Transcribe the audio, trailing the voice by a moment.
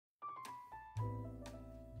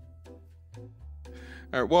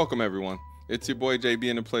All right, welcome everyone. It's your boy JB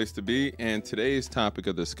in the place to be, and today's topic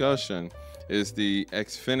of discussion is the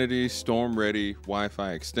Xfinity Storm-Ready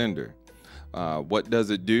Wi-Fi extender. What does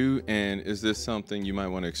it do, and is this something you might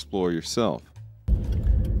want to explore yourself?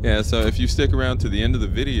 Yeah, so if you stick around to the end of the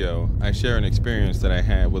video, I share an experience that I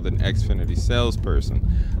had with an Xfinity salesperson.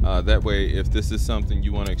 That way, if this is something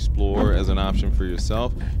you want to explore as an option for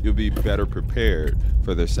yourself, you'll be better prepared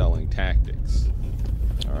for their selling tactics.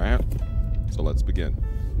 All right, so let's begin.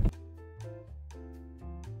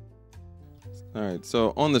 All right,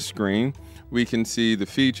 so on the screen, we can see the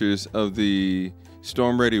features of the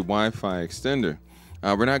Storm-Ready Wi-Fi extender.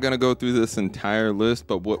 We're not going to go through this entire list,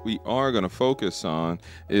 but what we are going to focus on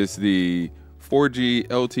is the 4G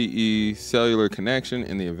LTE cellular connection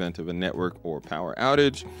in the event of a network or power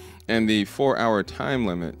outage, and the 4-hour time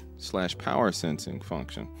limit / power sensing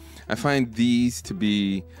function. I find these to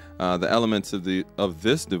be the elements of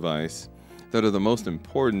this device that are the most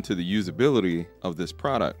important to the usability of this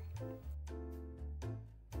product.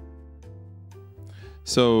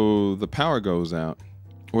 So the power goes out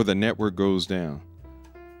or the network goes down,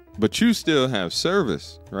 but you still have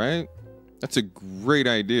service, right? That's a great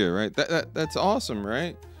idea, right? That's awesome,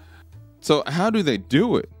 right? So how do they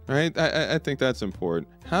do it, right? I think that's important.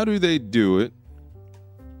 How do they do it?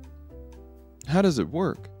 How does it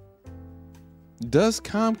work? Does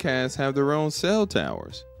Comcast have their own cell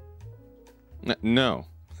towers? No.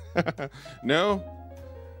 No,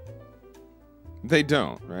 they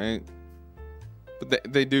don't, right?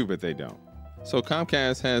 But they do, but they don't. So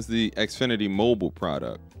Comcast has the Xfinity mobile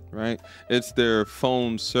product, right? It's their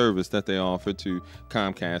phone service that they offer to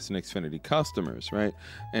Comcast and Xfinity customers, right?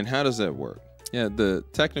 And how does that work? Yeah, the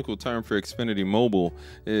technical term for Xfinity Mobile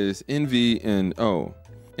is MVNO.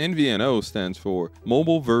 MVNO stands for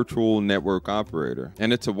Mobile Virtual Network Operator,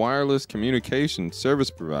 and it's a wireless communication service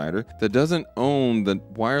provider that doesn't own the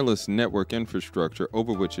wireless network infrastructure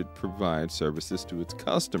over which it provides services to its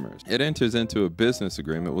customers. It enters into a business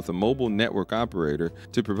agreement with a mobile network operator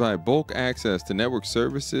to provide bulk access to network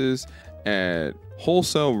services at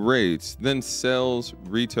wholesale rates, then sells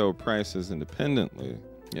retail prices independently.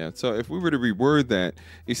 Yeah, so if we were to reword that,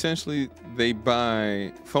 essentially they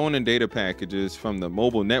buy phone and data packages from the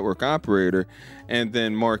mobile network operator and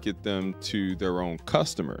then market them to their own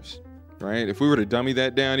customers, right? If we were to dummy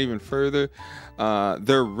that down even further,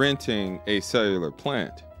 they're renting a cellular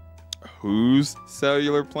plant. Whose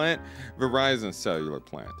cellular plant? Verizon's cellular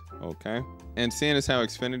plant, okay? And seeing as how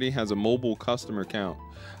Xfinity has a mobile customer count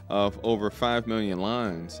of over 5 million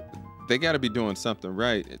lines, they got to be doing something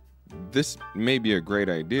right. This may be a great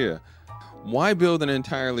idea. Why build an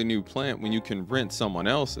entirely new plant when you can rent someone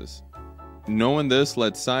else's? Knowing this,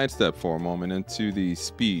 let's sidestep for a moment into the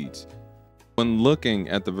speeds. When looking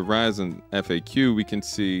at the Verizon FAQ, we can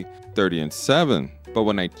see 30 and 7, but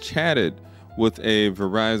when I chatted with a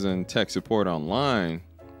Verizon tech support online,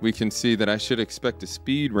 we can see that I should expect a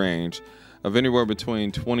speed range of anywhere between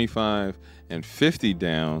 25 and 50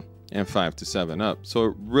 down and 5 to 7 up. So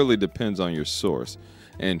it really depends on your source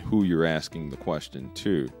and who you're asking the question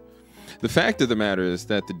to. The fact of the matter is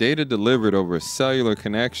that the data delivered over a cellular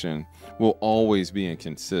connection will always be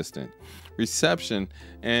inconsistent. Reception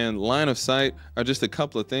and line of sight are just a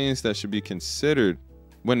couple of things that should be considered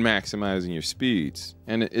when maximizing your speeds.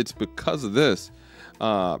 And it's because of this,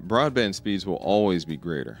 broadband speeds will always be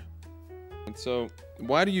greater. And so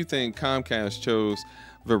why do you think Comcast chose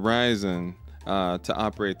Verizon to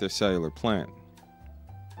operate their cellular plant?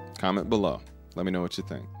 Comment below. Let me know what you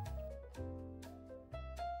think.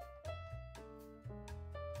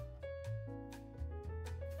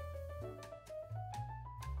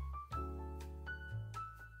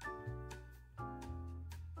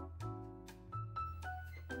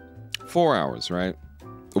 Four hours, right?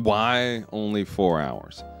 Why only 4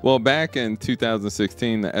 hours? Well, back in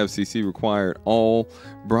 2016, the FCC required all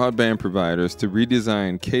broadband providers to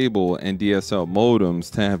redesign cable and DSL modems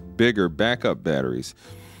to have bigger backup batteries.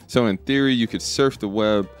 So in theory, you could surf the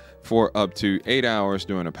web for up to 8 hours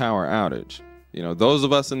during a power outage. You know, those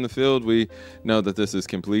of us in the field, we know that this is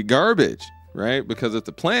complete garbage, right? Because if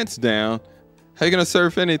the plant's down, how are you gonna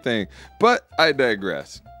surf anything? But I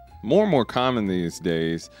digress. More and more common these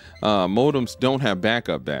days, modems don't have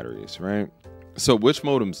backup batteries, right? So which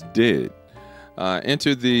modems did?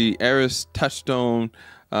 Enter the Aris Touchstone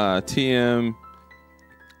TM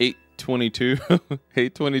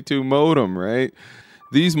 822 modem, right?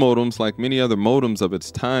 These modems, like many other modems of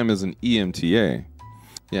its time, is an EMTA.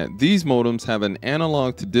 Yeah, these modems have an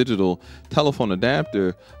analog to digital telephone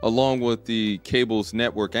adapter along with the cable's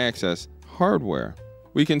network access hardware.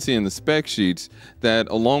 we can see in the spec sheets that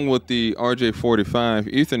along with the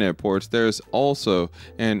RJ45 Ethernet ports, there's also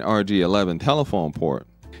an RG11 telephone port.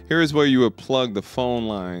 Here is where you would plug the phone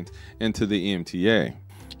lines into the eMTA.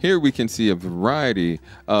 Here we can see a variety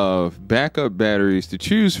of backup batteries to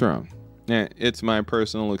choose from. And it's my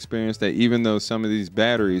personal experience that even though some of these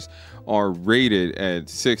batteries are rated at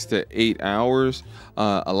 6 to 8 hours,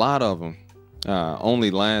 a lot of them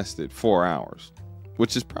only lasted 4 hours,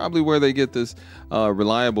 which is probably where they get this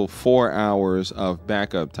reliable 4 hours of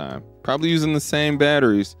backup time. Probably using the same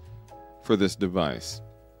batteries for this device.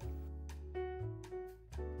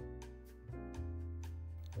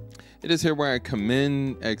 It is here where I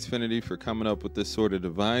commend Xfinity for coming up with this sort of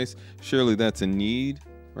device. Surely that's a need,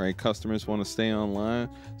 right? Customers want to stay online,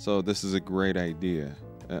 so this is a great idea.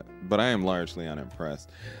 But I am largely unimpressed.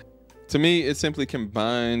 To me, it simply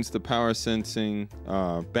combines the power sensing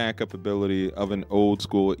backup ability of an old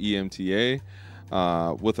school eMTA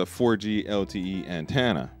with a 4G LTE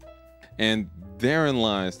antenna. And therein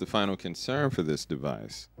lies the final concern for this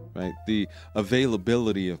device, right? The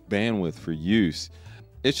availability of bandwidth for use.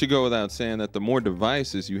 It should go without saying that the more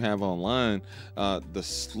devices you have online, the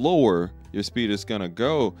slower your speed is going to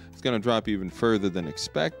go. It's going to drop even further than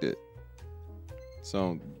expected.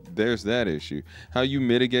 So there's that issue. How you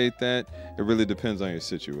mitigate that, it really depends on your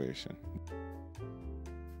situation.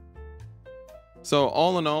 So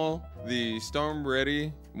all in all, the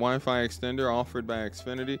Storm-Ready Wi-Fi extender offered by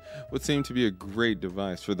Xfinity would seem to be a great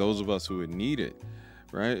device for those of us who would need it.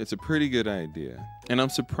 Right? It's a pretty good idea. And I'm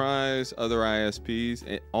surprised other ISPs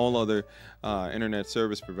and all other internet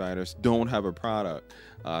service providers don't have a product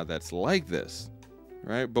that's like this,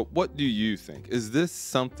 right? But what do you think? Is this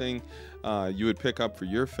something you would pick up for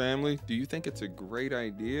your family? Do you think it's a great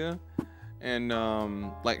idea? And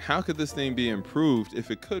like, how could this thing be improved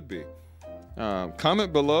if it could be?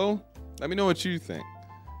 Comment below. Let me know what you think.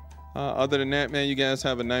 Other than that, man, you guys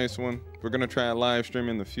have a nice one. We're going to try a live stream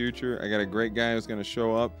in the future. I got a great guy who's going to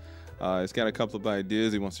show up. He's got a couple of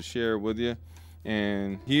ideas he wants to share with you.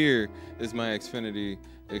 And here is my Xfinity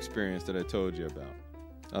experience that I told you about.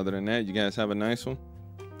 Other than that, you guys have a nice one.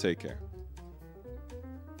 Take care.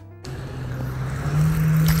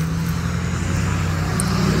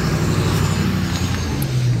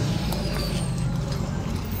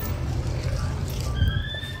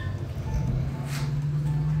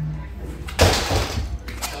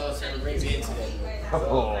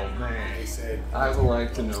 Oh man, I would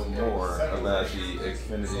like to know more about the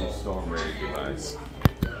Xfinity Storm-Ready device.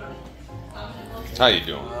 How you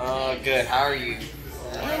doing? Good. How are you?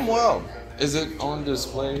 I'm well. Is it on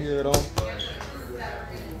display here at all?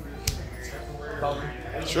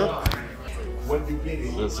 Sure.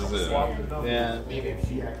 This is it. Yeah.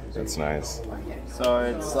 That's nice. So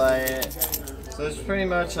it's like, so it's pretty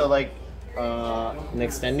much a, like an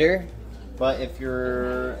extender. But if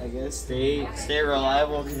you're, I guess, stay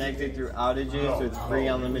reliable, connected through outages with free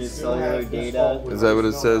unlimited cellular data. Is that what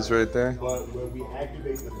it says right there?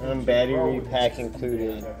 And battery pack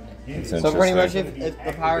included. So pretty much if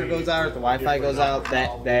the power goes out or the Wi-Fi goes out,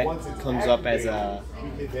 that comes up as a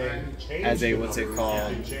what's it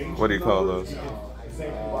called? What do you call those?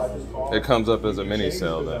 It comes up as a mini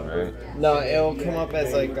cell then, right? No, it'll come up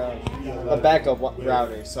as like a backup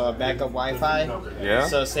router, so a backup Wi-Fi. Yeah.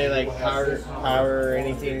 So say like power or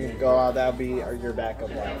anything go out, that'll be your backup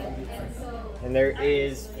Wi-Fi. And there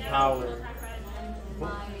is power.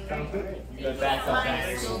 The backup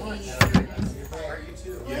battery.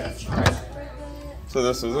 So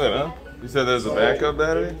this is it, huh? You said there's a backup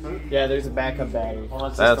battery? Yeah, there's a backup battery.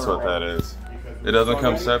 That's what that is. It doesn't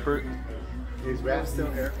come separate? Is Rap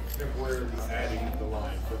still here? Temporarily adding the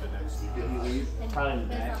line for the next week.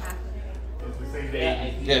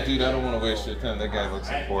 Yeah, dude, I don't want to waste your time. That guy looks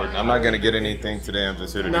important. I'm not going to get anything today. I'm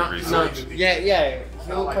just here to do research. Yeah.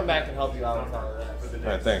 He'll come back and help you out with all of that.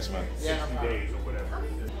 All right, thanks, man. Yeah. Days or whatever.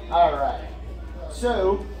 All right.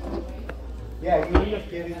 So, yeah, you end up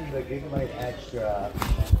getting the gigabyte extra.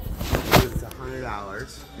 It's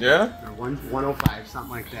 $100. Yeah? Or 105,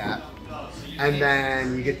 something like that. And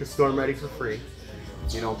then you get the Storm-Ready for free.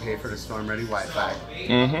 You don't pay for the Storm-Ready Wi-Fi.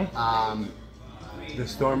 Mm-hmm. The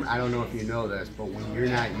Storm, I don't know if you know this, but when you're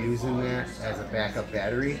not using that as a backup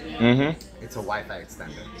battery, it's a Wi-Fi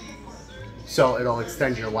extender. So it'll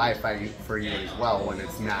extend your Wi-Fi for you as well when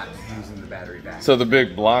it's not using the battery backup. So the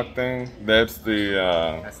big block thing, that's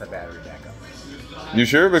the... That's the battery backup. You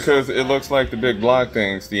sure? Because it looks like the big block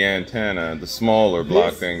thing's the antenna, the smaller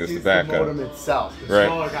block thing is the backup. The modem itself. The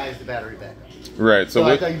smaller guy is the battery backup. Right. So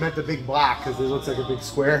I thought you meant the big block because it looks like a big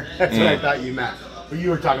square. That's what I thought you meant. But you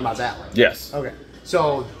were talking about that one. Yes. Okay.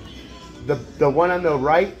 So The one on the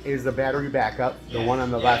right is the battery backup. The one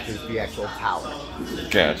on the left is the actual tower.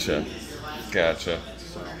 Gotcha.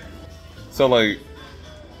 So like,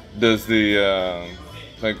 does the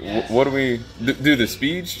what do we do? The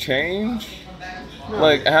speeds change? No.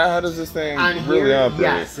 Like, how does this thing really operate?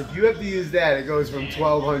 Yes, if you have to use that, it goes from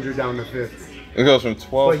 1200 down to 50. It goes from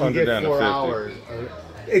 1200 down to 50. 4 hours.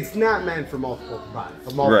 It's not meant for multiple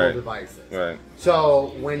devices. Right.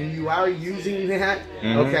 So when you are using that,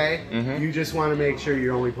 you just want to make sure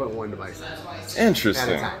you're only putting one device in.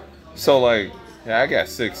 Interesting. At a time. So like, I got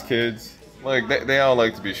 6 kids. Like they all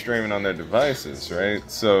like to be streaming on their devices, right?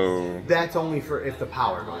 So that's only for if the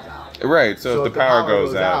power goes out. Right. So if the power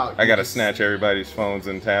goes out, I gotta snatch everybody's phones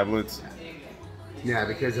and tablets. Yeah,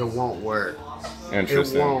 because it won't work.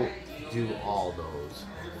 Interesting. It won't do all those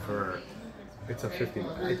for. It's a 50.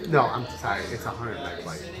 No, I'm sorry. It's 100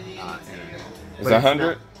 megabyte internet. It's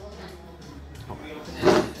 100.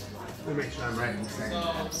 Let me make sure I'm right in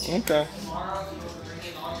saying. Okay.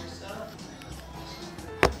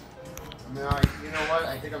 No, you know what?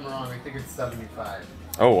 I think I'm wrong. I think it's 75.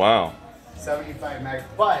 Oh, wow. 75 meg.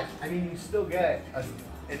 But, I mean, you still get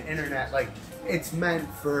an internet. Like, it's meant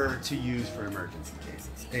to use for emergency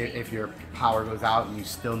cases. If your power goes out and you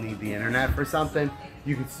still need the internet for something,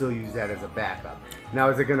 you can still use that as a backup. Now,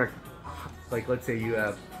 is it going to, like, let's say you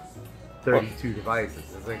have 32 devices.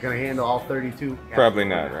 Is it going to handle all 32? Probably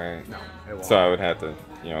not, right? No, it won't. So I would have to,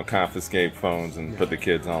 confiscate phones and put the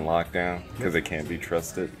kids on lockdown because they can't be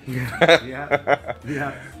trusted.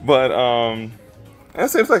 Yeah. But that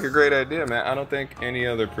seems like a great idea, man. I don't think any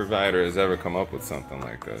other provider has ever come up with something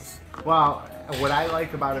like this. Well, what I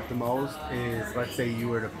like about it the most is, let's say you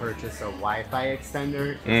were to purchase a Wi-Fi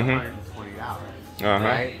extender, it's $120.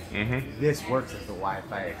 Right? This works as a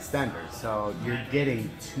Wi-Fi extender, so you're getting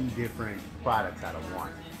 2 different products out of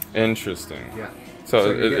one. Interesting. Yeah.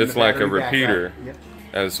 So it's like a repeater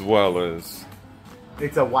as well as...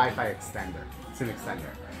 It's a Wi-Fi extender. It's an extender.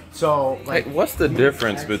 So, like... Hey, what's the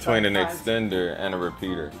difference between an extender and a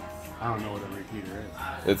repeater? I don't know what a repeater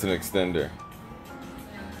is. It's an extender.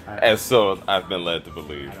 As so I've been led to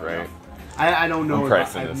believe, right? I don't know.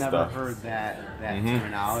 I've never heard that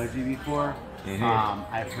terminology before.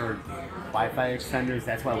 I've heard Wi-Fi extenders.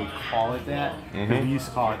 That's why we call it that. We used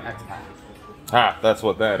to call it XPAD. Ah, that's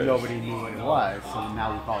what that is. Nobody knew what it was, so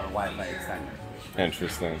now we call it a Wi-Fi extender.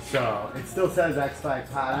 Interesting. So it still says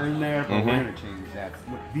XPAD in there, but we're gonna change that.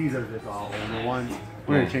 These are just all older ones.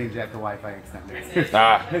 We're gonna change that to Wi-Fi extenders.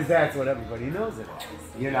 Because that's what everybody knows it as.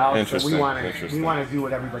 Interesting. So we want to do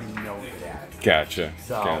what everybody knows it as. Gotcha.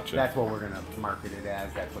 So that's what we're gonna market it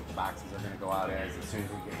as. That's what the boxes are gonna go out as soon as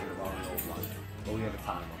we get rid of all the old ones. But we have a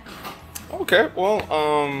ton of them. Okay. Well,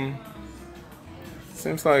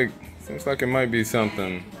 seems like it might be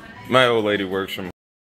something. My old lady works from